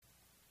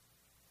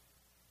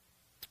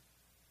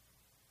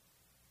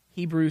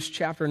Hebrews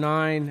chapter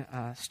 9,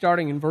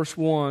 starting in verse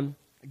 1.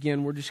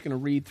 Again, we're just going to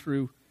read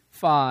through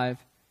 5.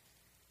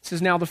 It says,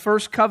 "Now the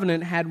first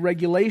covenant had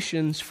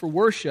regulations for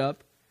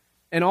worship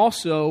and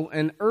also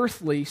an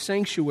earthly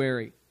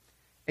sanctuary.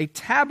 A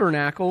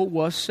tabernacle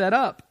was set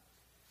up.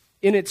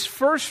 In its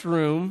first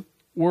room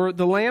were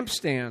the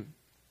lampstand,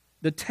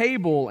 the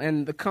table,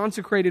 and the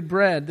consecrated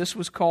bread. This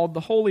was called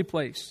the holy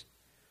place.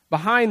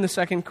 Behind the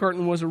second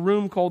curtain was a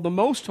room called the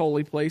most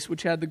holy place,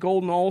 which had the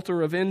golden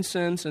altar of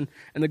incense and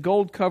the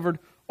gold-covered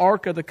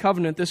ark of the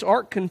covenant. This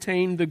ark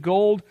contained the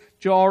gold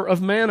jar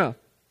of manna,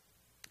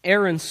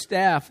 Aaron's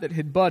staff that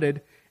had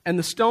budded, and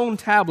the stone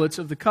tablets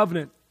of the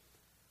covenant.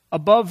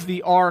 Above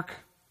the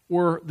ark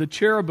were the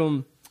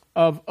cherubim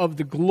of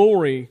the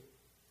glory,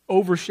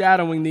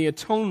 overshadowing the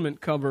atonement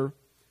cover,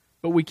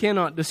 but we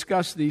cannot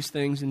discuss these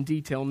things in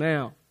detail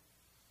now."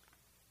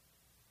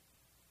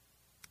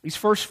 These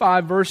first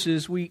 5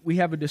 verses, we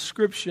have a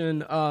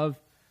description of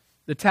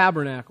the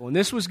tabernacle. And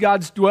this was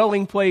God's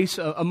dwelling place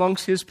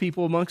amongst His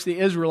people, amongst the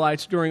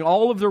Israelites, during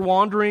all of their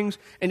wanderings,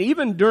 and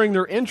even during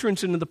their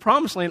entrance into the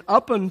Promised Land,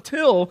 up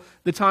until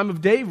the time of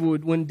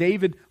David, when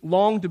David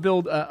longed to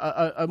build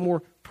a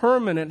more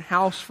permanent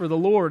house for the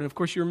Lord. And of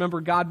course, you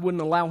remember God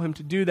wouldn't allow him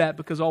to do that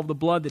because of all the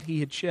blood that he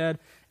had shed.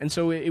 And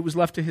so it was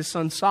left to his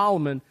son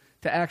Solomon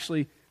to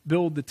actually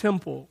build the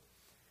temple.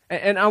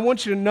 And I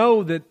want you to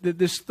know that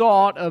this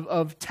thought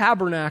of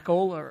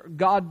tabernacle, or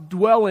God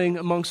dwelling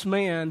amongst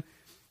man,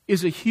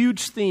 is a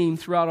huge theme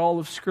throughout all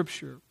of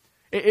Scripture.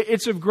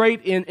 It's of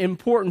great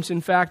importance.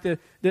 In fact,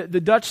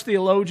 the Dutch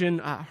theologian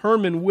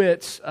Herman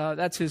Witts,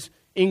 that's his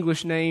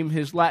English name,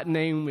 his Latin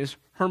name is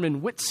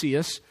Herman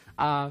Witsius,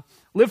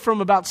 lived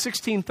from about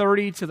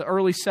 1630 to the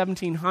early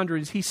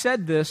 1700s. He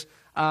said this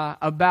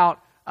about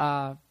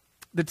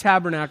the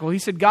tabernacle. He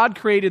said, "God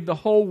created the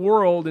whole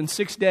world in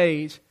 6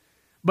 days,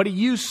 but He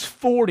used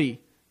 40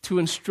 to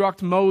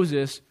instruct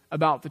Moses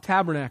about the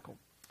tabernacle.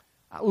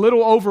 A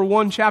little over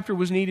 1 chapter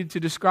was needed to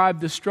describe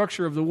the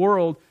structure of the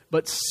world,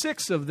 but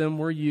 6 of them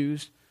were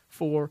used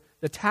for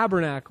the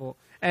tabernacle."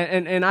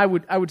 And I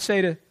would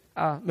say to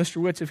Mr.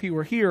 Witts, if he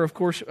were here, of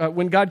course,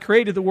 when God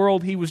created the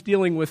world, He was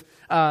dealing with,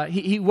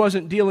 he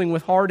wasn't dealing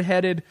with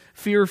hard-headed,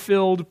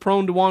 fear-filled,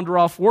 prone to wander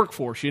off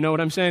workforce. You know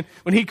what I'm saying?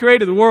 When He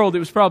created the world, it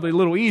was probably a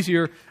little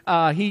easier.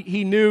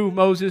 He knew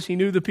Moses, He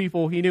knew the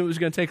people, He knew it was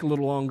going to take a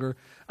little longer.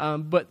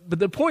 But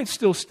the point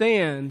still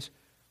stands.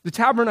 The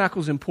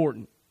tabernacle is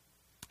important.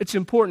 It's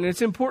important.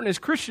 It's important as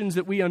Christians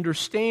that we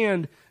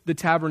understand the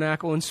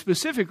tabernacle, and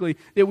specifically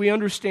that we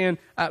understand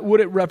what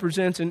it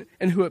represents and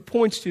who it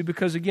points to,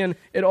 because again,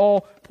 it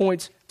all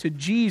points to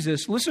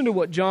Jesus. Listen to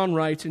what John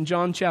writes in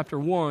John chapter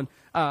 1,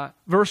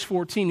 verse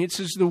 14. It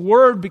says, "The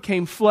Word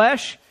became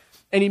flesh,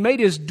 and He made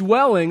His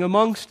dwelling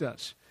amongst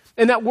us."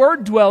 And that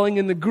word dwelling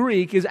in the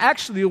Greek is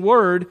actually the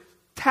word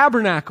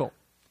tabernacle.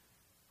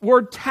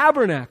 Word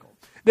tabernacle.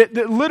 That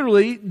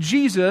literally,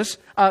 Jesus,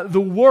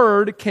 the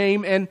Word,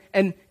 came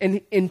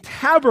and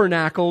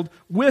tabernacled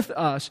with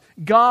us.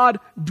 God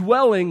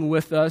dwelling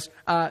with us.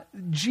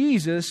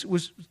 Jesus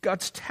was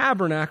God's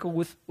tabernacle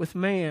with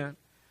man.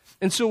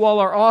 And so while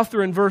our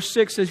author in verse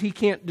 6 says he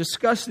can't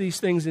discuss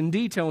these things in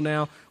detail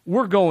now,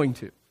 we're going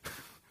to.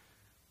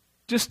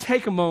 Just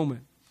take a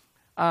moment.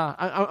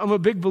 I'm a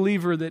big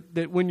believer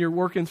that when you're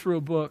working through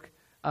a book,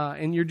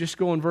 and you're just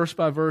going verse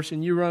by verse,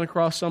 and you run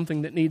across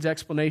something that needs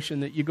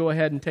explanation, that you go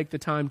ahead and take the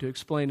time to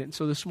explain it. And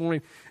so this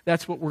morning,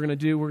 that's what we're going to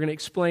do. We're going to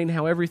explain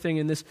how everything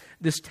in this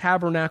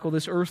tabernacle,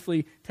 this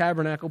earthly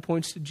tabernacle,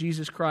 points to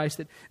Jesus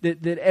Christ,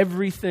 that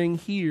everything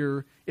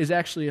here is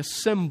actually a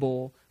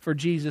symbol for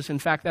Jesus. In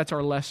fact, that's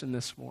our lesson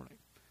this morning,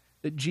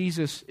 that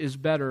Jesus is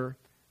better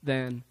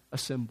than a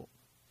symbol.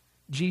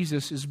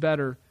 Jesus is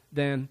better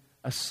than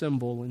a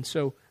symbol. And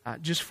so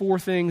just 4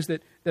 things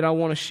that I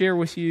want to share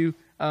with you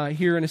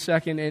here in a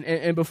second.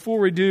 And before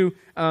we do,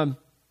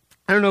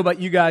 I don't know about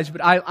you guys, but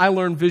I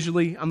learn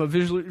visually. I'm a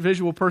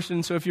visual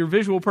person, so if you're a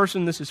visual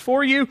person, this is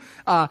for you.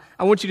 I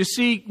want you to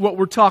see what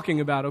we're talking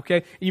about,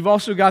 okay? You've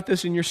also got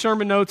this in your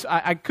sermon notes.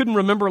 I couldn't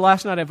remember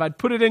last night if I'd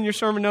put it in your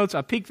sermon notes.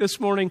 I peeked this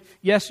morning.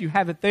 Yes, you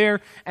have it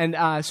there, and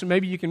so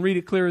maybe you can read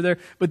it clearer there.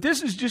 But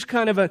this is just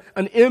kind of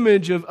an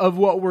image of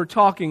what we're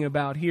talking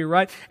about here,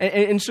 right?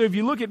 And so if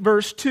you look at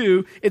verse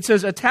 2, it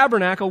says a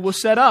tabernacle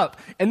was set up.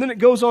 And then it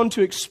goes on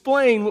to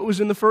explain what was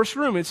in the first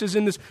room. It says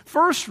in this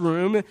first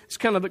room, it's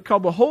kind of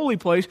called the holy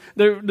place,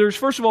 there's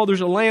first of all,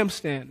 there's a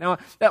lampstand. Now,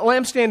 that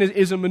lampstand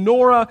is a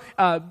menorah,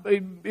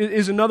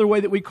 is another way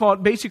that we call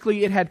it.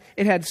 Basically, it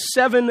had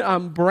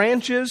 7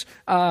 branches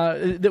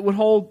that would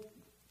hold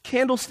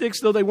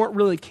candlesticks, though they weren't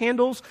really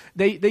candles.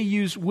 They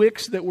used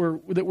wicks that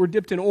were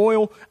dipped in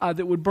oil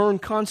that would burn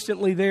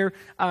constantly there,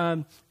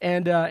 and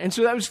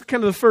so that was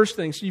kind of the first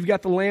thing. So you've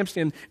got the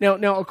lampstand.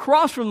 Now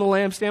across from the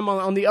lampstand,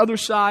 on the other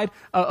side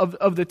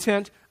of the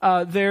tent,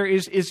 there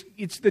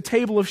it's the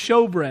table of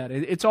showbread.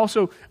 It's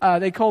also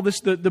they call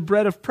this the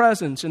bread of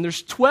presence, and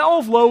there's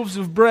 12 loaves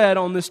of bread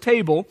on this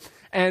table.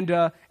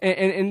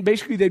 and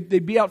basically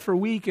they'd be out for a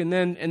week, and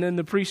then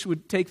the priest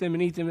would take them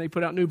and eat them, and they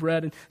put out new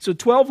bread. And so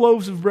 12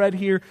 loaves of bread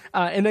here,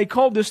 and they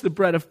called this the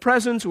bread of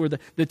presence, or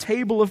the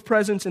table of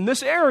presence. And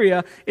this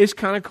area is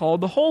kind of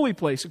called the holy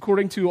place,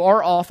 according to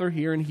our author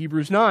here in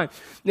Hebrews 9.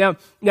 Now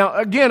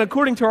again,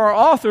 according to our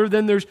author,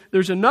 then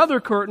there's another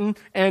curtain,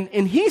 and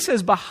he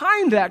says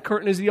behind that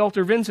curtain is the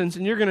altar of incense,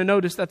 and you're going to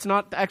notice that's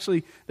not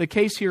actually the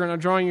case here in our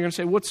drawing. You're going to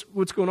say,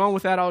 what's going on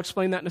with that? I'll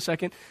explain that in a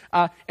second.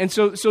 And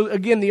so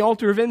again, the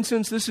altar of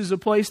incense, this is a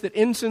place that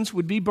incense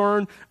would be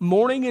burned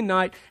morning and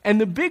night.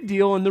 And the big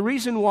deal, and the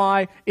reason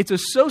why it's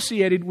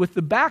associated with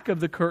the back of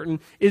the curtain,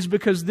 is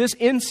because this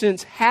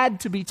incense had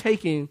to be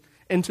taken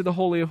into the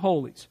Holy of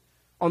Holies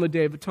on the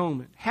Day of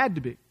Atonement. Had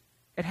to be.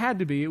 It had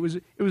to be. It was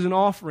an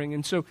offering.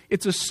 And so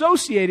it's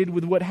associated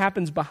with what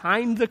happens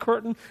behind the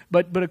curtain,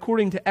 but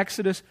according to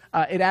Exodus,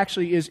 it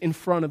actually is in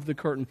front of the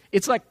curtain.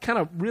 It's like kind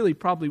of really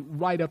probably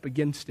right up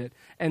against it.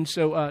 And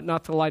so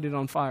not to light it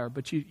on fire,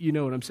 but you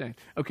know what I'm saying.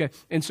 Okay,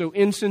 and so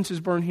incense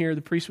is burned here.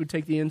 The priest would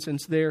take the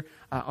incense there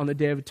on the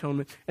Day of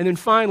Atonement. And then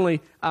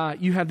finally,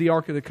 you have the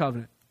Ark of the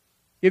Covenant.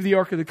 You have the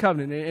Ark of the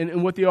Covenant,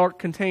 and what the Ark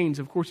contains.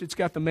 Of course, it's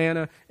got the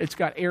manna. It's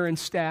got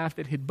Aaron's staff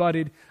that had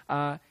budded,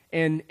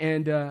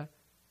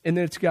 and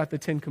then it's got the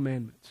Ten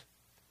Commandments.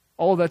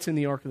 All of that's in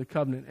the Ark of the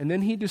Covenant. And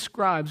then he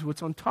describes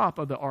what's on top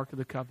of the Ark of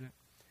the Covenant.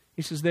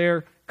 He says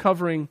there,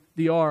 covering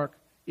the Ark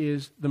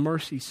is the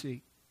mercy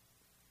seat,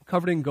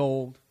 covered in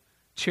gold,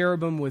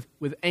 cherubim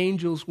with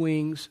angels'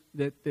 wings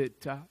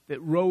that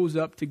rose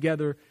up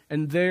together.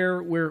 And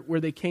there, where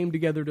they came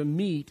together to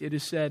meet, it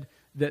is said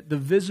that the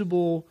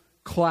visible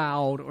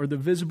cloud or the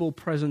visible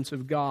presence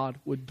of God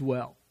would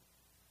dwell.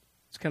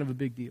 It's kind of a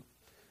big deal.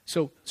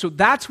 So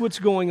that's what's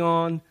going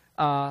on.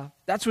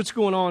 That's what's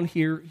going on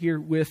here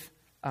with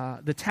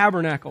the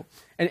tabernacle.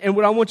 And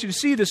what I want you to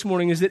see this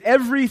morning is that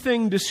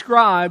everything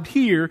described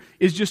here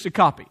is just a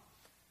copy.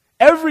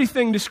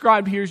 Everything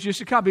described here is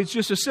just a copy. It's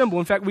just a symbol.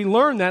 In fact, we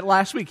learned that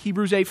last week.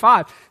 Hebrews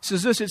 8:5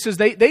 says this. It says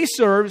they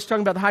serve, it's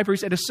talking about the high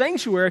priest, at a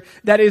sanctuary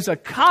that is a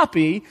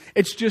copy.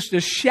 It's just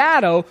a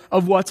shadow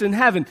of what's in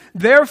heaven.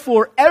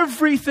 Therefore,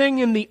 everything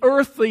in the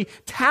earthly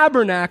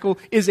tabernacle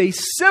is a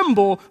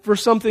symbol for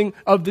something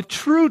of the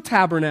true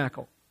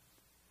tabernacle.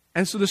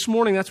 And so this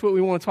morning, that's what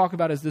we want to talk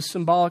about, is the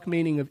symbolic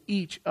meaning of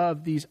each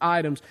of these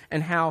items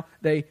and how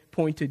they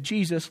point to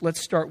Jesus. Let's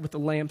start with the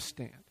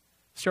lampstand.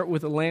 Start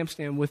with the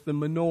lampstand, with the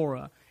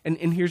menorah. And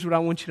here's what I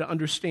want you to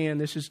understand.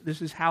 This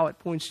is how it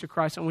points to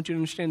Christ. I want you to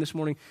understand this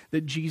morning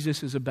that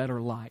Jesus is a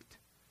better light.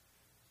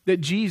 That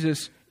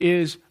Jesus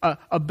is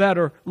a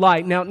better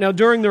light. Now,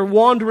 during their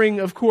wandering,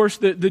 of course,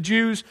 the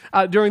Jews,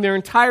 during their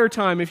entire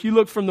time, if you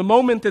look from the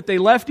moment that they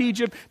left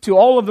Egypt to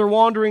all of their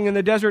wandering in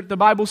the desert, the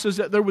Bible says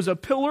that there was a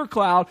pillar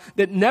cloud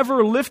that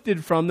never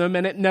lifted from them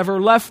and it never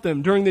left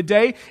them. During the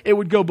day, it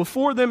would go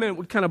before them and it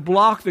would kind of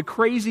block the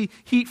crazy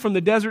heat from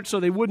the desert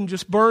so they wouldn't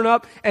just burn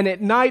up. And at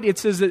night, it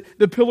says that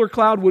the pillar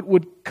cloud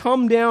would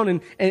come down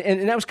and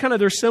that was kind of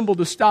their symbol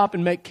to stop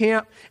and make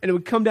camp. And it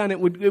would come down,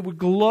 it would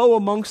glow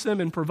amongst them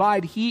and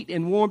provide heat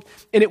and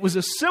warmth. And it was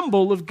a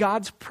symbol of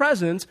God's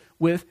presence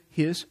with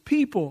His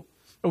people.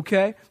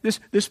 Okay?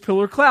 This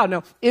pillar cloud.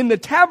 Now, in the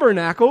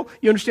tabernacle,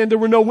 you understand there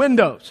were no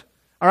windows.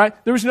 All right?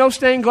 There was no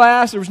stained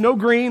glass, there was no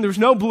green, there was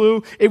no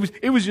blue.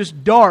 It was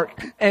just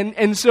dark.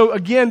 And so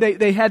again,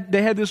 they had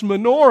this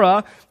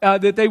menorah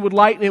that they would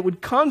light, and it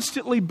would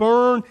constantly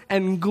burn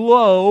and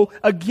glow.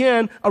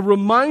 Again, a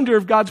reminder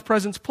of God's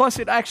presence, plus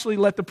it actually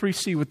let the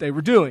priests see what they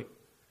were doing.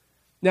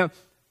 Now,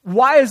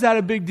 why is that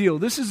a big deal?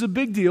 This is a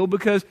big deal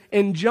because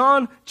in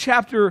John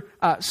chapter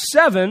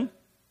 7,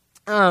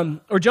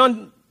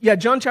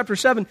 John chapter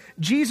 7,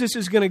 Jesus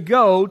is going to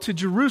go to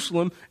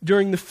Jerusalem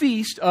during the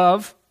feast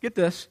of, get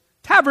this,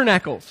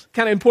 Tabernacles.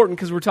 Kind of important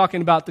because we're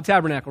talking about the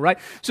tabernacle, right?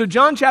 So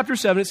John chapter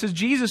 7, it says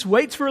Jesus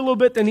waits for a little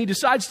bit, then he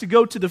decides to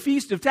go to the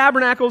Feast of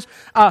Tabernacles,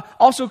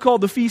 also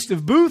called the Feast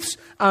of Booths,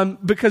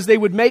 because they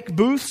would make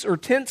booths or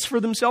tents for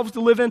themselves to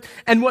live in.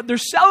 And what they're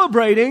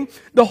celebrating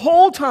the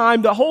whole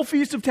time, the whole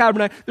Feast of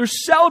Tabernacles, they're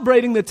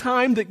celebrating the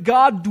time that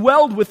God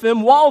dwelled with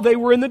them while they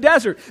were in the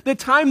desert. The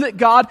time that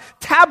God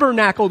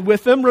tabernacled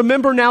with them.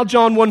 Remember now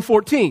John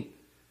 1:14.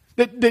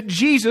 That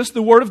Jesus,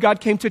 the Word of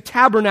God, came to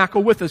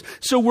tabernacle with us.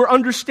 So we're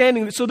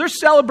understanding that. So they're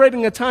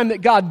celebrating a time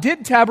that God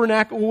did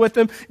tabernacle with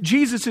them.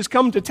 Jesus has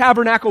come to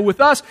tabernacle with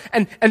us.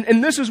 And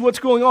this is what's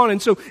going on.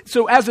 And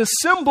so as a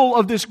symbol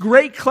of this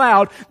great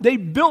cloud, they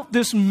built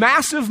this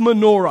massive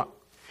menorah.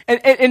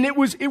 And it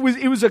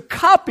was a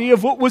copy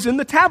of what was in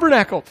the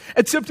tabernacle,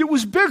 except it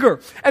was bigger.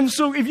 And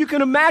so if you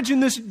can imagine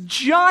this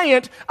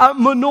giant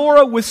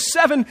menorah with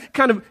 7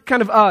 kind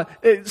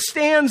of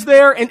stands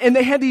there, and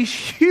they had these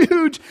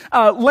huge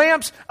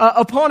lamps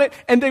upon it,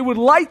 and they would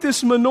light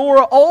this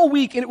menorah all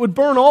week, and it would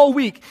burn all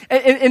week.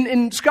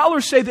 And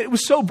scholars say that it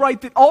was so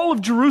bright that all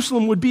of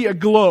Jerusalem would be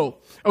aglow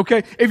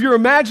Okay, if you're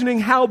imagining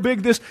how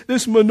big this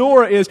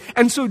menorah is.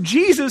 And so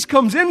Jesus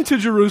comes into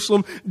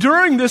Jerusalem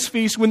during this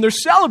feast when they're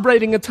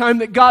celebrating a time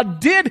that God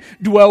did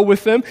dwell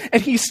with them,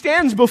 and he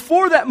stands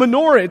before that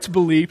menorah, it's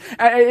believed,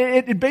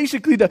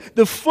 basically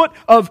the foot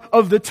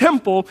of the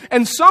temple,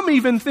 and some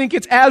even think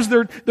it's as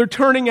they're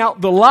turning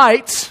out the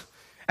lights,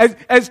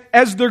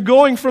 as they're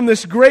going from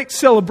this great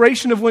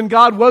celebration of when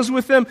God was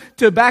with them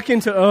to back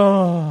into,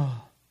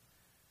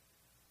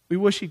 we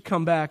wish he'd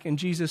come back. And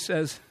Jesus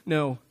says,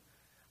 no,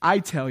 I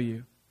tell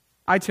you,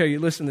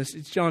 listen to this,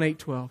 it's John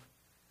 8:12.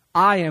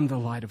 I am the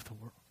light of the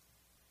world.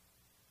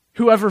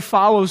 Whoever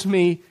follows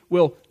me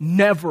will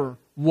never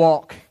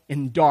walk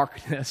in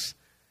darkness,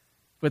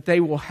 but they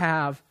will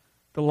have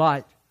the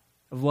light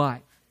of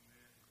life.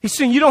 He's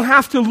saying you don't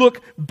have to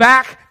look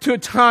back to a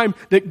time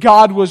that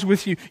God was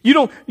with you.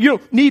 You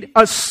don't need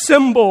a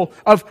symbol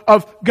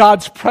of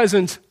God's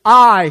presence.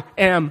 I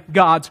am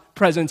God's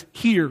presence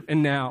here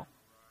and now.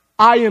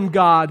 I am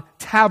God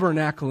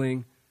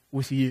tabernacling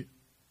with you.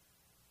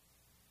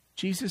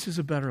 Jesus is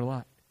a better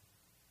light.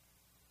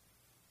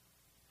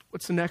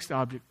 What's the next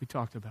object we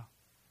talked about?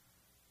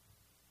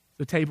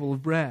 The table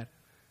of bread.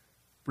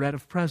 Bread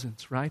of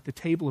presence, right? The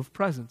table of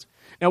presence.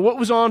 Now, what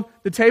was on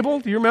the table?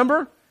 Do you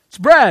remember? It's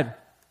bread.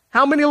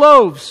 How many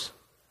loaves?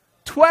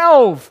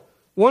 12.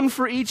 One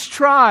for each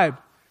tribe.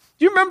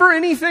 Do you remember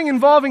anything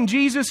involving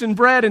Jesus and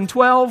bread and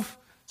 12?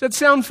 Does that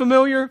sound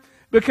familiar?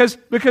 Because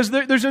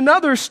there's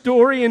another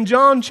story in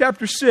John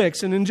chapter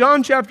 6. And in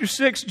John chapter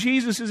 6,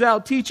 Jesus is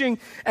out teaching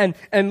and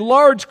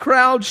large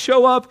crowds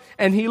show up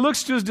and he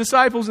looks to his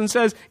disciples and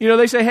says,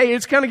 they say, hey,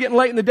 it's kind of getting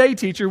late in the day,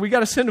 teacher. We got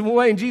to send them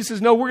away. And Jesus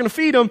says, no, we're going to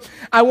feed them.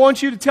 I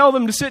want you to tell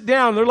them to sit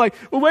down. And they're like,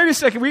 well, wait a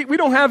second. We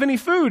don't have any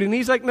food. And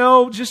he's like,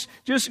 no, just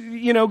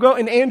go.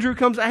 And Andrew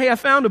comes, hey, I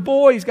found a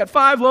boy. He's got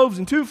 5 loaves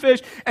and 2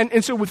 fish.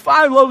 And so with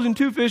 5 loaves and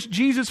 2 fish,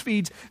 Jesus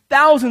feeds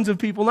thousands of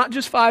people, not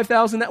just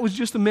 5,000. That was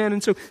just the men.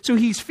 And so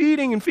he's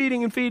feeding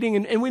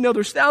and we know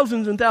there's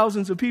thousands and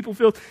thousands of people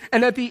filled.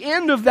 And at the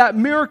end of that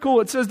miracle,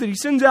 it says that he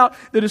sends out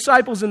the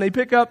disciples and they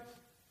pick up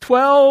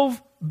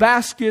 12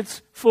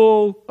 baskets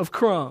full of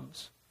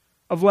crumbs,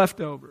 of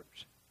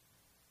leftovers.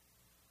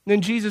 And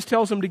then Jesus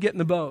tells them to get in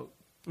the boat.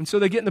 And so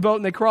they get in the boat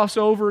and they cross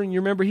over, and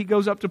you remember he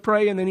goes up to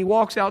pray, and then he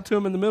walks out to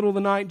them in the middle of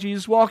the night.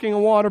 Jesus walking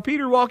on water,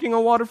 Peter walking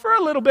on water for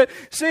a little bit,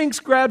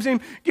 sinks, grabs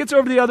him, gets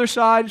over to the other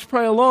side. It's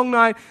probably a long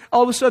night.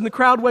 All of a sudden the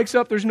crowd wakes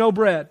up, there's no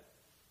bread.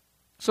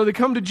 So they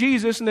come to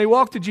Jesus and they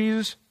walk to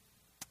Jesus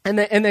and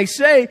they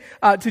say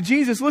to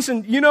Jesus,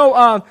 listen,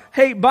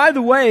 hey, by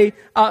the way,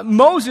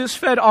 Moses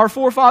fed our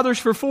forefathers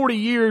for 40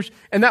 years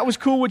and that was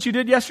cool what you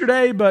did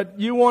yesterday, but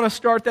you want to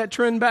start that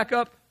trend back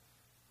up?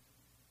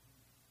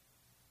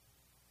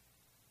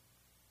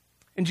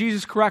 And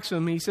Jesus corrects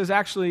them. He says,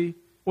 actually, it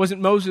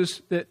wasn't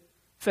Moses that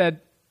fed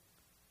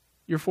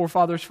your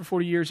forefathers for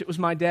 40 years. It was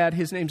my dad.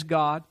 His name's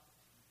God.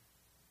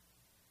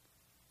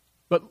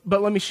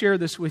 But let me share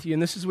this with you.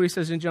 And this is what he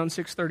says in John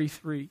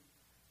 6:33.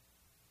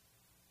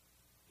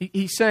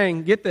 He's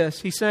saying, get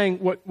this, he's saying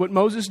what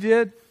Moses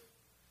did,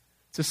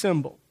 it's a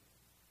symbol.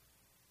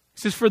 He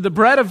says, for the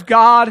bread of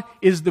God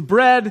is the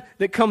bread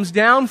that comes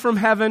down from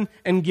heaven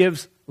and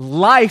gives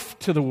life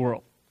to the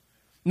world.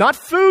 Not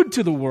food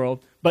to the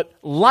world, but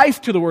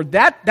life to the world.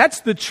 That's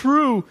the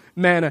true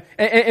manna.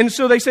 And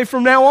so they say,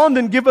 from now on,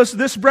 then give us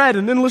this bread.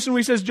 And then listen what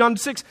he says, John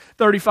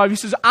 6:35. He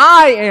says,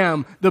 I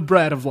am the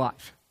bread of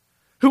life.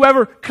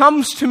 Whoever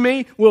comes to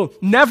me will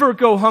never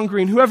go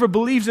hungry, and whoever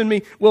believes in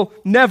me will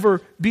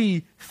never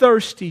be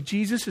thirsty.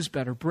 Jesus is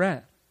better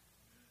bread.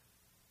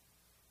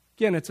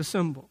 Again, it's a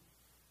symbol.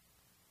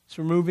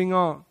 So we're moving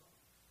on.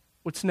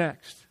 What's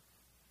next?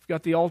 We've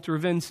got the altar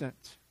of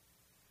incense.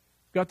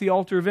 We've got the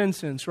altar of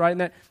incense, right?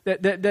 And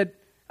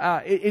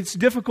it's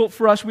difficult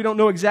for us. We don't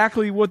know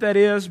exactly what that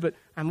is, but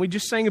we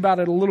just sang about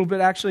it a little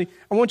bit, actually.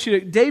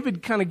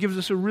 David kind of gives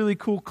us a really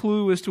cool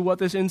clue as to what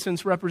this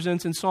incense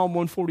represents in Psalm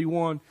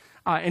 141.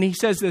 And he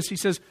says this, he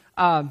says,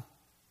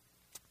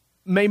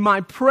 may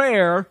my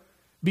prayer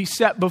be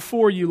set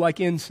before you like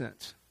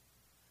incense.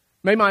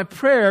 May my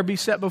prayer be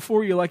set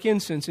before you like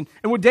incense. And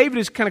what David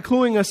is kind of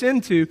cluing us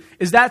into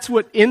is that's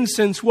what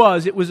incense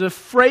was. It was a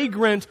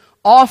fragrant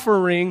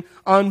offering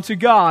unto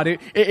God.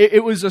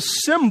 It was a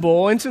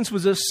symbol. Incense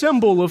was a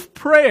symbol of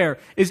prayer,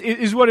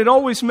 is what it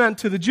always meant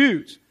to the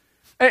Jews.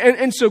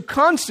 And so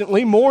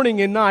constantly, morning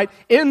and night,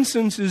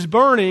 incense is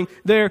burning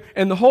there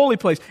in the holy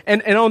place.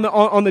 And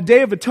on the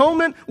Day of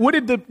Atonement, what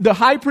did the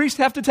high priest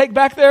have to take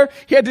back there?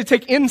 He had to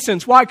take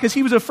incense. Why? Because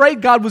he was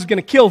afraid God was going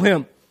to kill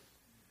him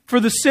for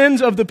the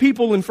sins of the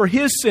people and for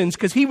his sins,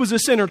 because he was a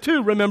sinner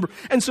too, remember.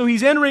 And so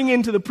he's entering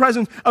into the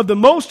presence of the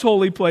most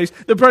holy place,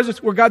 the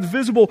presence where God's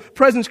visible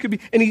presence could be.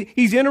 And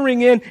he's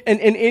entering in and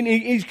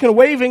he's kind of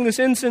waving this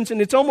incense,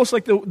 and it's almost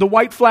like the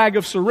white flag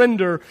of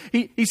surrender.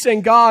 He's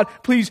saying, God,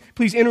 please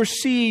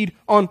intercede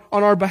on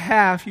our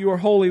behalf. You are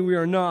holy, we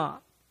are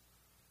not.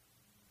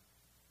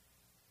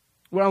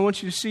 What I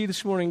want you to see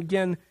this morning,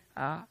 again,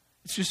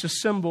 it's just a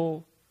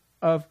symbol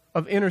of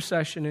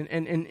intercession.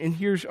 And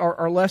here's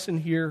our lesson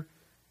here.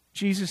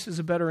 Jesus is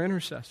a better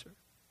intercessor.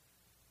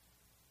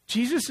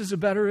 Jesus is a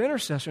better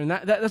intercessor. And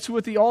that's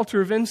what the altar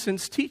of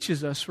incense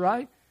teaches us,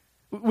 right?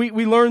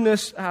 We learn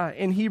this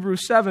in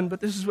Hebrews 7,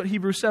 but this is what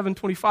Hebrews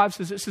 7:25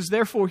 says. It says,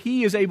 therefore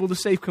he is able to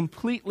save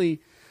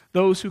completely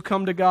those who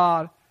come to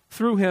God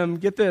through him.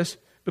 Get this,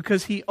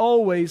 because he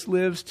always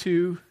lives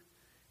to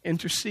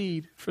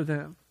intercede for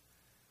them.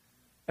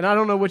 And I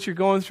don't know what you're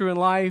going through in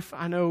life.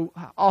 I know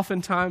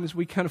oftentimes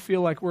we kind of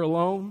feel like we're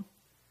alone.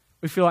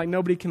 We feel like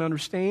nobody can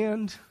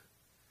understand.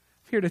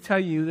 I'm here to tell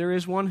you, there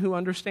is one who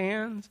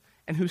understands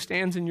and who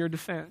stands in your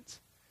defense.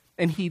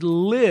 And he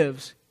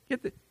lives.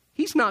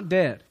 He's not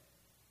dead.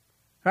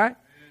 Right?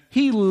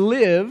 He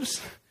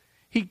lives.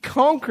 He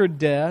conquered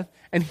death.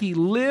 And he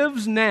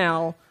lives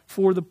now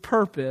for the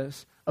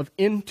purpose of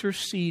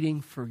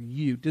interceding for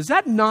you. Does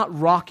that not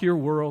rock your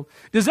world?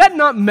 Does that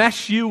not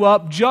mess you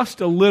up just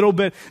a little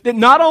bit? That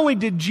not only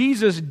did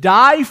Jesus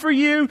die for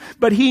you,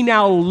 but he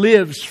now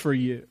lives for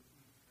you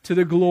to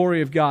the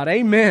glory of God.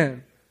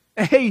 Amen.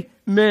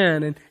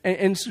 Amen.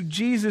 And so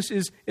Jesus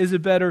is a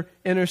better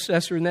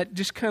intercessor, and that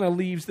just kind of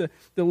leaves the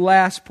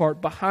last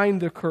part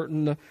behind the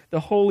curtain, the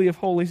Holy of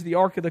Holies, the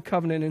Ark of the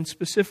Covenant, and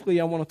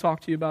specifically I want to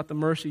talk to you about the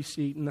mercy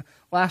seat. And the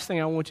last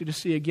thing I want you to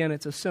see, again,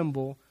 it's a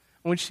symbol.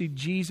 I want you to see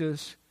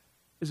Jesus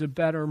is a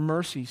better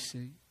mercy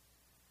seat.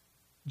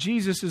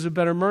 Jesus is a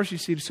better mercy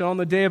seat. So on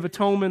the Day of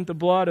Atonement, the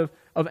blood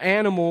of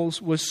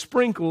animals was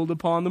sprinkled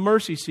upon the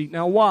mercy seat.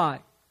 Now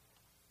why?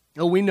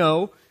 Well, we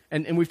know,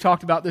 and we've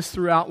talked about this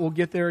throughout, we'll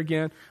get there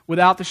again,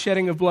 without the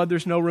shedding of blood,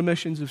 there's no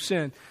remissions of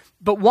sin.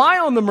 But why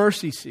on the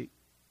mercy seat?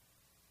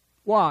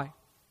 Why?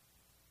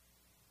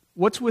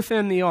 What's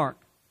within the ark?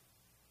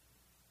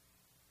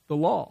 The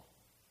law.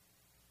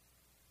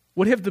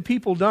 What have the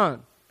people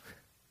done?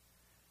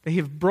 They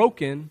have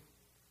broken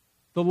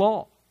the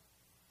law.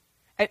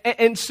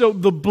 And so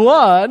the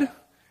blood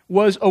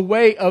was a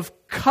way of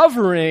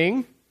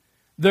covering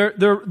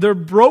their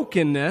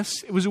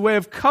brokenness. It was a way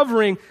of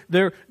covering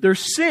their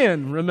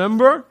sin,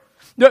 remember?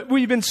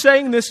 We've been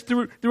saying this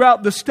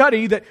throughout the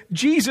study, that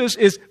Jesus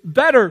is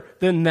better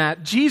than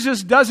that.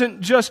 Jesus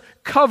doesn't just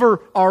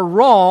cover our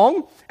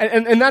wrong,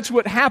 and that's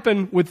what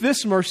happened with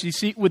this mercy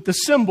seat, with the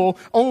symbol.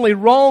 Only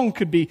wrong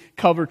could be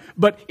covered.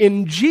 But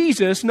in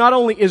Jesus, not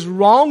only is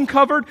wrong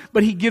covered,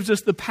 but he gives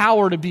us the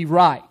power to be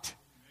right.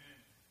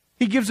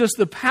 He gives us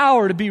the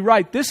power to be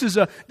right. This is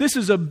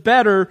a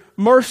better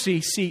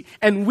mercy seat.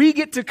 And we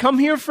get to come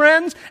here,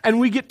 friends, and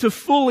we get to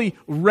fully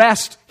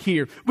rest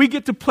here. We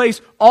get to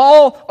place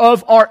all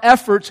of our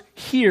efforts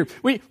here.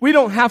 We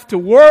don't have to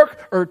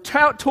work or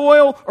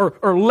toil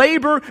or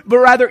labor, but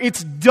rather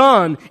it's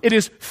done. It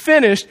is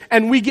finished,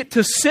 and we get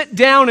to sit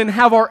down and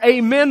have our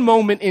amen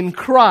moment in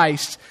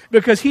Christ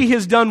because he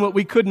has done what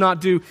we could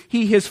not do.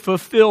 He has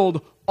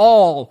fulfilled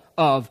all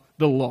of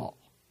the law.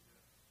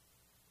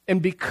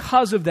 And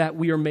because of that,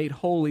 we are made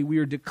holy. We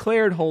are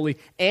declared holy,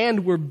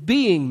 and we're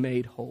being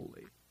made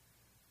holy.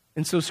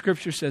 And so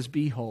Scripture says,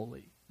 be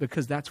holy,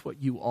 because that's what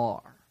you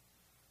are.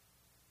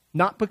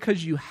 Not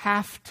because you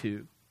have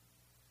to,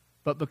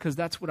 but because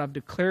that's what I've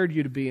declared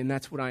you to be, and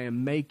that's what I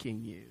am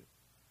making you.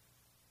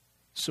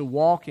 So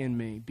walk in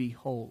me, be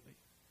holy.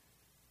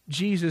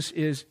 Jesus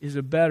is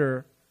a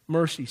better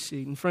mercy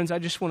seat. And friends, I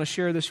just want to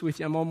share this with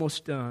you. I'm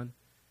almost done.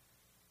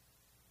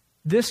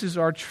 This is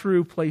our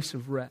true place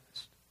of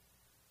rest.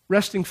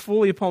 Resting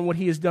fully upon what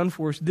he has done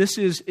for us. This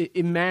is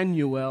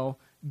Emmanuel,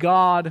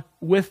 God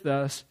with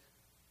us,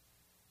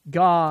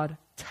 God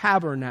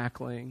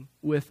tabernacling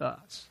with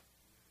us.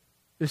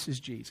 This is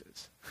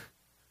Jesus.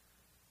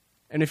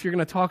 And if you're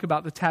going to talk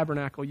about the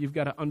tabernacle, you've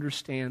got to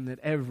understand that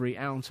every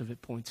ounce of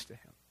it points to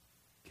him.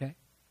 Okay?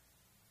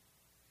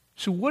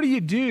 So what do you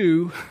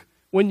do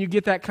when you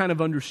get that kind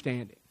of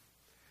understanding?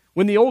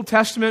 When the Old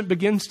Testament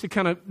begins to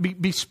kind of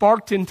be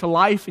sparked into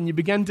life and you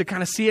begin to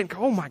kind of see it and go,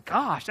 oh my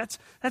gosh,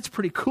 that's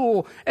pretty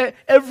cool.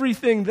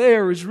 Everything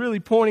there is really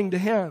pointing to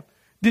him.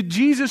 Did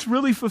Jesus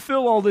really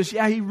fulfill all this?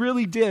 Yeah, he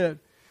really did.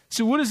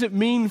 So what does it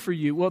mean for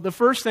you? Well, the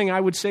first thing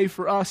I would say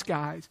for us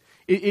guys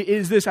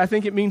is this. I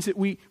think it means that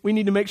we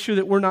need to make sure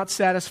that we're not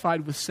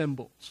satisfied with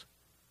symbols.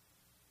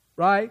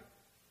 Right?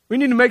 We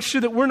need to make sure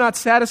that we're not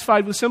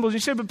satisfied with symbols. You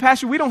say, but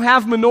Pastor, we don't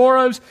have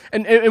menorahs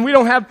and we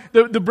don't have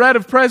the bread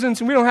of presence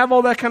and we don't have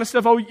all that kind of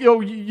stuff. Oh,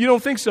 you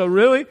don't think so,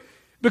 really?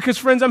 Because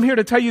friends, I'm here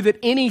to tell you that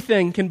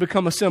anything can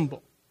become a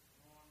symbol.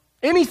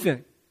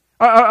 Anything.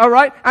 All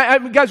right?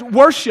 Guys,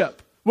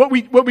 worship. What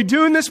we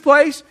do in this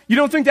place, you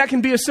don't think that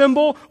can be a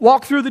symbol?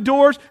 Walk through the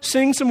doors,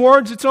 sing some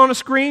words, it's on a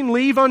screen,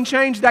 leave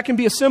unchanged. That can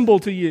be a symbol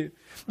to you.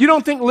 You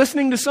don't think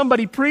listening to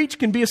somebody preach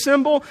can be a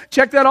symbol?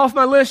 Check that off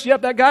my list.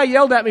 Yep, that guy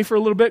yelled at me for a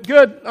little bit.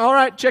 Good. All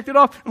right, checked it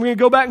off. I'm going to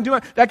go back and do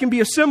it. That can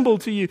be a symbol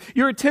to you.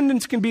 Your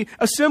attendance can be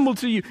a symbol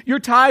to you. Your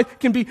tithe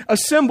can be a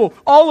symbol.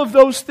 All of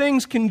those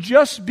things can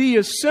just be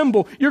a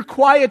symbol. Your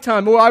quiet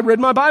time. Well, I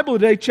read my Bible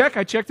today. Check.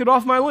 I checked it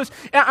off my list.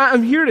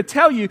 I'm here to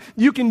tell you,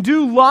 you can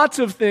do lots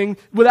of things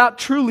without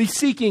truly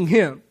seeking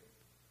him.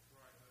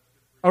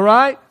 All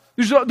right?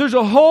 There's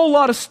a whole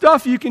lot of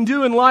stuff you can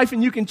do in life,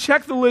 and you can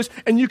check the list,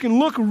 and you can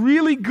look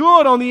really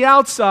good on the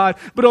outside,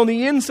 but on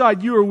the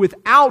inside you are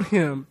without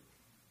him.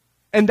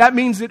 And that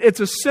means that it's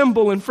a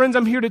symbol. And friends,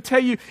 I'm here to tell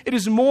you, it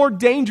is more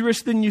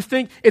dangerous than you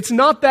think. It's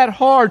not that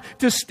hard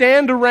to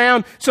stand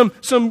around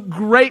some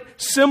great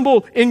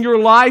symbol in your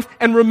life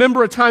and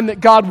remember a time that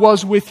God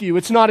was with you.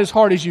 It's not as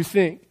hard as you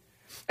think.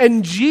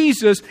 And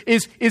Jesus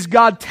is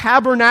God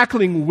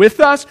tabernacling with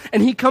us.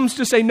 And He comes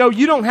to say, no,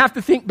 you don't have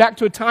to think back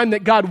to a time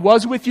that God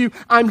was with you.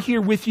 I'm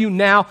here with you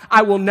now.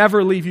 I will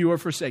never leave you or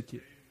forsake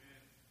you.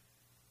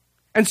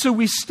 And so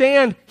we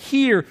stand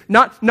here,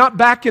 not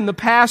back in the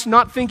past,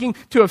 not thinking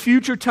to a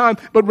future time,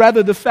 but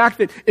rather the fact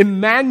that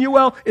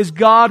Emmanuel is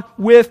God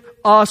with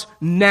us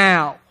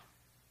now.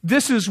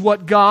 This is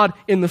what God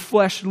in the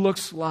flesh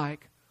looks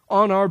like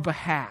on our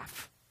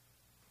behalf.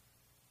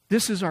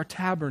 This is our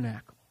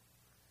tabernacle.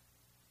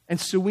 And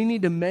so we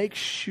need to make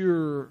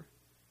sure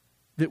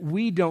that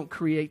we don't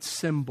create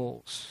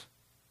symbols,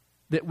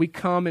 that we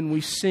come and we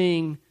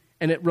sing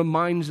and it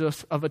reminds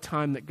us of a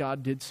time that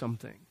God did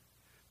something.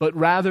 But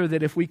rather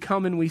that if we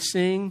come and we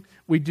sing,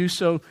 we do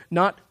so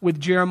not with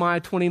Jeremiah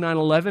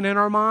 29:11 in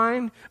our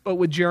mind, but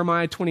with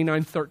Jeremiah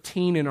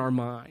 29:13 in our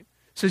mind.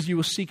 It says, you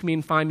will seek me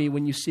and find me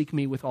when you seek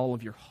me with all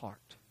of your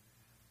heart.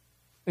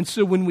 And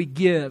so when we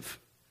give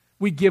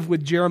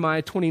with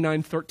Jeremiah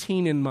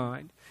 29:13 in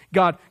mind.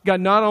 God,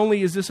 not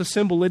only is this a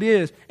symbol, it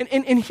is.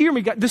 And hear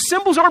me, God, the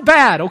symbols aren't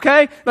bad,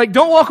 okay? Like,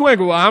 don't walk away and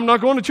go, well, I'm not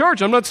going to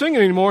church. I'm not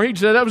singing anymore. He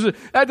said that's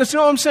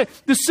not what I'm saying.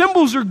 The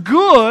symbols are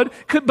good,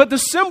 but the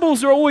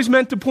symbols are always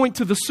meant to point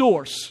to the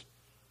source.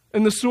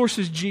 And the source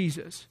is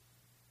Jesus.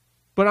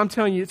 But I'm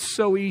telling you, it's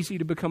so easy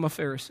to become a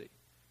Pharisee.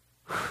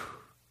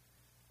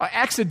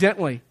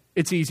 Accidentally,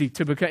 it's easy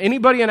to become.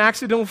 Anybody an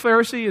accidental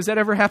Pharisee? Has that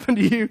ever happened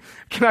to you?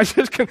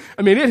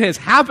 It has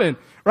happened,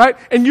 right?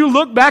 And you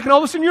look back and all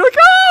of a sudden you're like,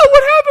 oh,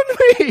 what happened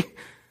to me?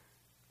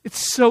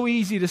 It's so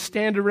easy to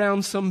stand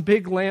around some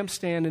big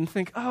lampstand and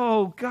think,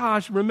 oh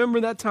gosh,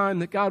 remember that time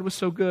that God was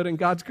so good, and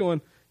God's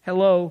going,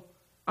 hello,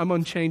 I'm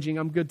unchanging.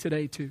 I'm good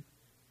today too.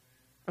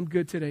 I'm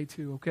good today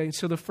too, okay?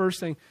 So the first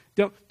thing,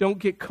 don't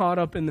get caught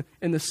up in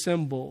the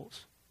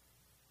symbols.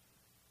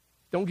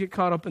 Don't get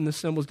caught up in the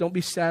symbols. Don't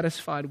be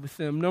satisfied with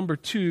them. Number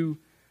two,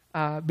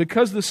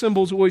 because the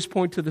symbols always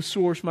point to the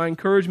source, my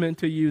encouragement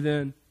to you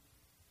then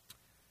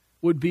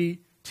would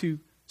be to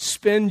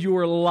spend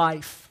your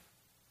life.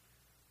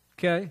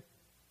 Okay?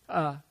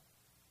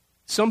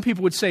 Some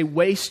people would say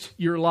waste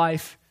your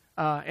life,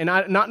 and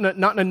not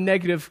in a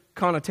negative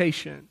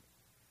connotation.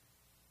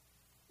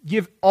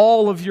 Give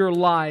all of your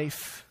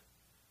life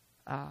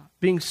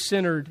being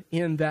centered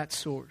in that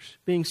source.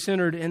 Being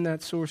centered in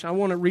that source. I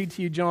want to read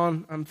to you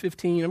John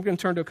 15. I'm going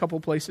to turn to a couple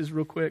places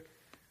real quick.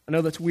 I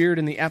know that's weird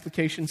in the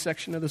application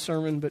section of the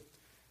sermon, but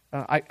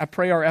I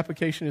pray our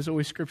application is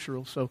always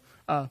scriptural. So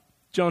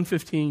John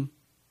 15.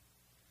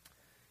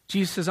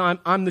 Jesus says,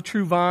 I'm the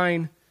true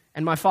vine,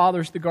 and my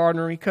Father's the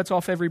gardener. He cuts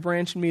off every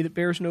branch in me that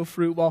bears no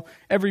fruit, while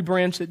every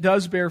branch that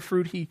does bear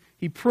fruit,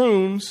 he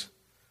prunes,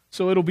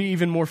 so it'll be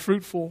even more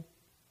fruitful.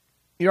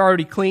 You're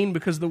already clean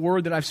because of the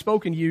word that I've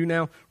spoken to you.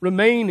 Now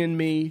remain in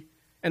me,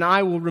 and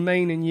I will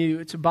remain in you.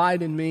 It's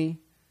abide in me.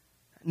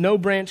 No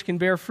branch can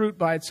bear fruit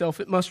by itself.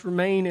 It must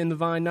remain in the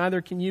vine.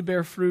 Neither can you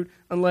bear fruit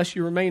unless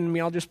you remain in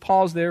me. I'll just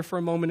pause there for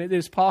a moment. It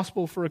is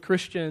possible for a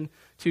Christian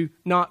to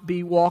not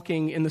be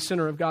walking in the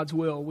center of God's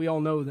will. We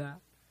all know that.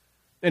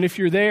 And if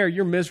you're there,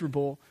 you're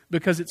miserable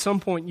because at some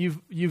point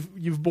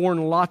you've borne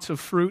lots of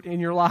fruit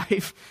in your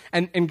life.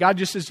 And God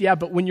just says, yeah,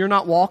 but when you're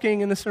not walking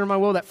in the center of my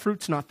will, that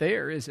fruit's not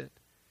there, is it?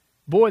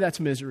 Boy, that's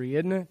misery,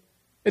 isn't it?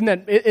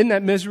 Isn't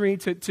that misery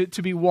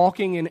to be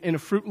walking in a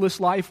fruitless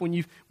life when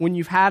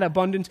you've had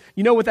abundance?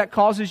 You know what that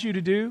causes you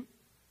to do?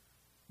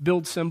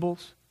 Build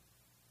symbols.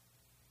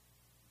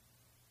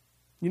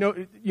 You know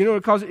what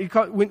it causes?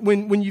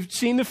 When you've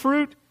seen the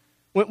fruit,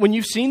 when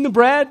you've seen the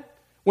bread,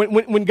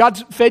 when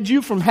God's fed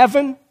you from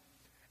heaven,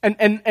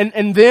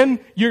 and then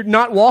you're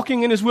not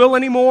walking in His will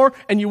anymore,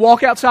 and you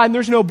walk outside and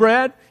there's no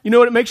bread. You know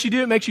what it makes you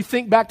do? It makes you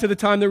think back to the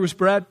time there was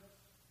bread.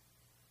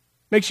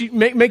 Makes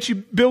you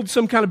build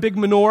some kind of big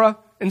menorah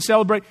and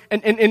celebrate.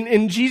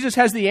 And Jesus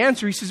has the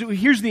answer. He says, well,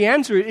 here's the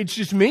answer. It's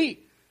just me.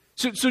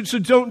 So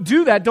don't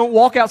do that. Don't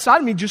walk outside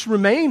of me. Just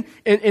remain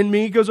in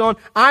me. He goes on,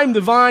 I'm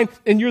the vine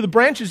and you're the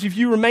branches. If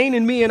you remain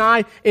in me and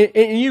I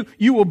in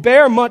you will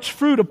bear much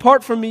fruit.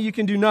 Apart from me, you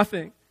can do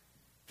nothing.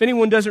 If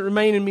anyone doesn't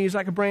remain in me, he's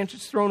like a branch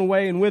that's thrown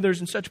away and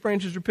withers, and such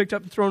branches are picked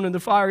up and thrown in the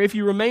fire. If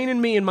you remain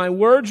in me and my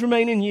words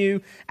remain in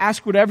you,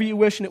 ask whatever you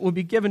wish and it will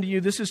be given to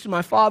you. This is to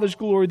my Father's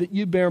glory that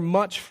you bear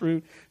much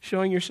fruit,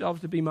 showing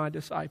yourselves to be my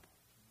disciples.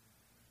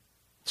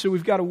 So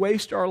we've got to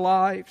waste our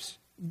lives.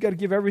 We've got to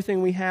give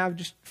everything we have,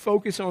 just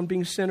focus on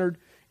being centered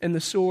in the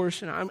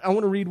source. And I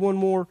want to read one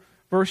more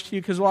verse to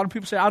you because a lot of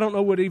people say, I don't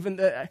know what even,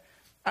 that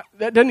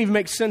doesn't even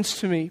make sense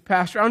to me,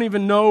 Pastor. I don't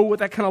even know what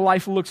that kind of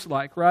life looks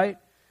like, right?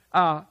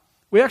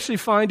 We actually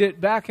find it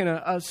back in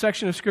a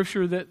section of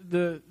Scripture that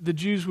the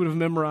Jews would have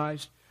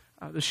memorized,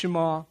 the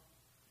Shema,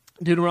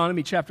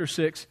 Deuteronomy chapter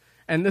 6.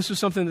 And this was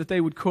something that they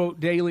would quote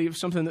daily. It was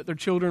something that their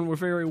children were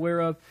very aware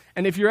of.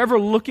 And if you're ever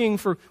looking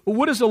for, well,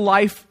 what is a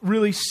life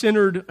really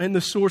centered in the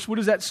source? What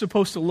is that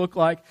supposed to look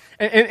like?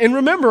 And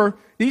remember,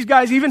 these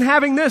guys, even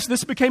having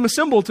this became a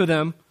symbol to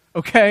them.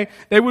 Okay?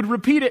 They would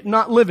repeat it and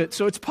not live it.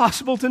 So it's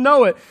possible to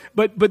know it.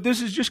 But this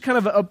is just kind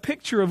of a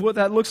picture of what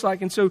that looks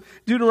like. And so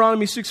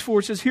Deuteronomy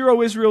 6:4 says, "Hear,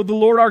 O Israel, the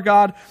Lord our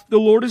God, the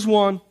Lord is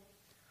one.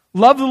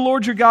 Love the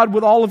Lord your God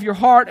with all of your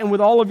heart and with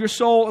all of your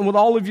soul and with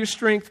all of your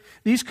strength.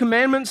 These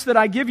commandments that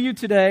I give you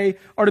today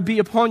are to be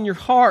upon your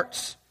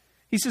hearts."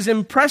 He says,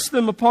 "Impress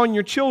them upon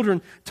your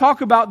children. Talk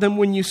about them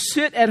when you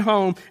sit at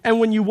home and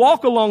when you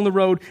walk along the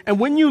road and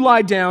when you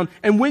lie down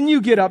and when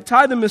you get up.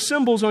 Tie them as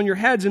symbols on your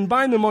heads and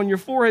bind them on your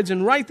foreheads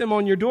and write them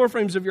on your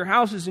doorframes of your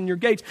houses and your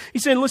gates."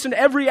 He's saying, listen,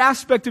 every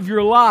aspect of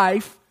your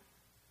life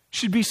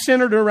should be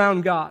centered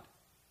around God.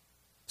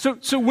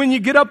 So when you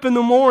get up in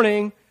the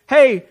morning,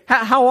 hey,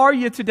 how are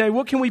you today?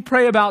 What can we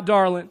pray about,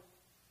 darling?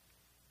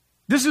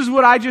 This is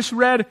what I just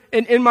read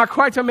in my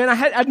quiet time. Man,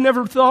 I'd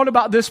never thought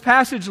about this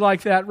passage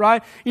like that,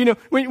 right? You know,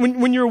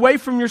 when you're away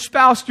from your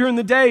spouse during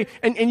the day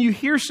and you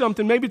hear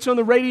something, maybe it's on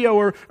the radio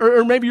or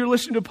maybe you're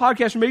listening to a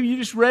podcast or maybe you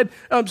just read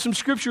some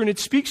scripture and it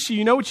speaks to you.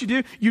 You know what you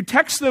do? You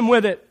text them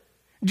with it.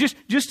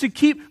 Just to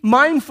keep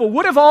mindful.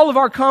 What if all of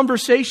our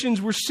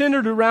conversations were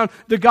centered around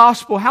the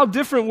gospel? How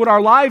different would our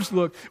lives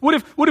look? What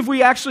if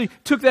we actually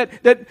took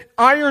that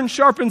iron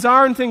sharpens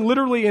iron thing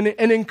literally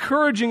and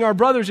encouraging our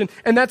brothers?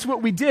 And that's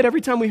what we did. Every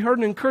time we heard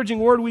an encouraging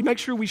word, we make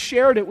sure we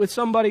shared it with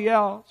somebody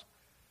else.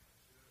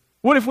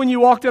 What if when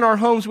you walked in our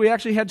homes, we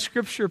actually had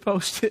scripture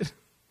posted?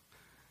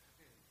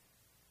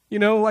 You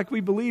know, like we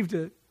believed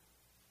it.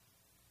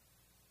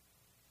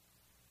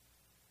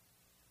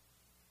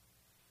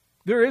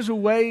 There is a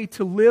way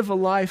to live a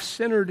life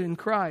centered in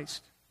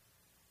Christ.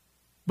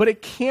 But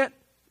it can't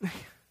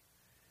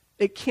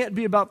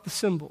be about the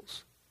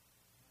symbols.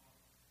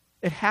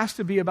 It has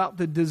to be about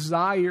the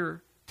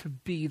desire to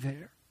be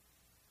there.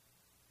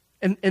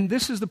 And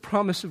this is the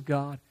promise of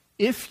God.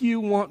 If you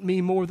want me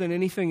more than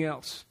anything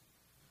else,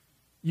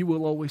 you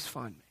will always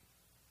find me.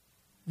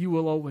 You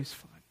will always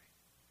find me.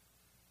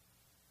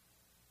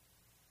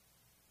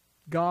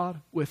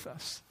 God with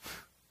us.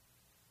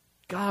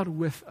 God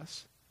with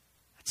us.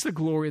 That's the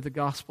glory of the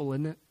gospel,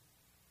 isn't it?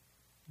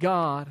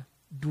 God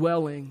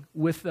dwelling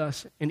with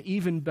us, and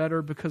even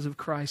better because of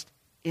Christ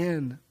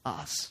in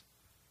us,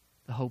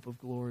 the hope of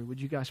glory. Would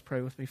you guys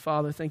pray with me?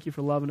 Father, thank you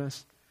for loving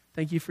us.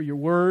 Thank you for your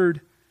word.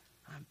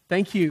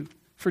 Thank you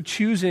for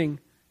choosing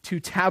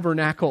to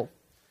tabernacle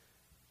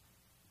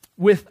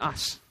with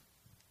us.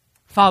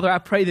 Father, I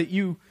pray that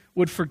you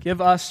would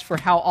forgive us for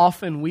how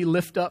often we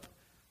lift up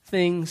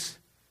things,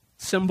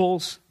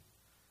 symbols,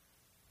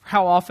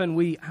 how often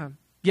we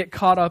get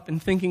caught up in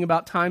thinking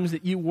about times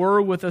that you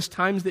were with us,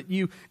 times that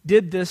you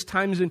did this,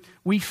 times when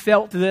we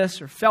felt this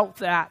or felt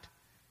that,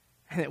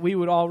 and that we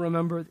would all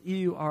remember that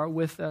you are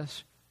with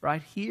us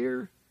right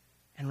here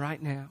and right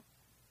now.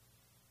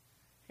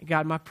 And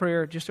God, my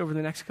prayer just over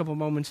the next couple of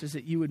moments is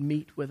that you would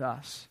meet with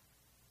us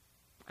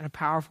in a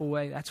powerful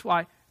way. That's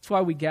why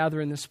we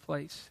gather in this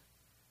place.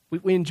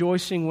 We enjoy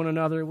seeing one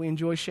another. We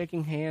enjoy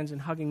shaking hands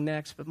and hugging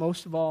necks. But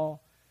most of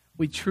all,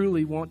 we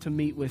truly want to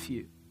meet with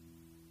you.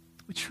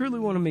 We truly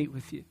want to meet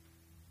with you.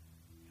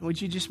 And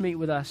would you just meet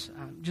with us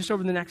just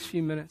over the next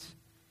few minutes?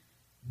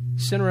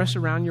 Center us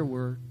around your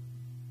word.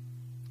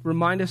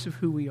 Remind us of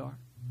who we are.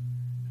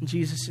 And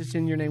Jesus, it's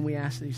in your name we ask these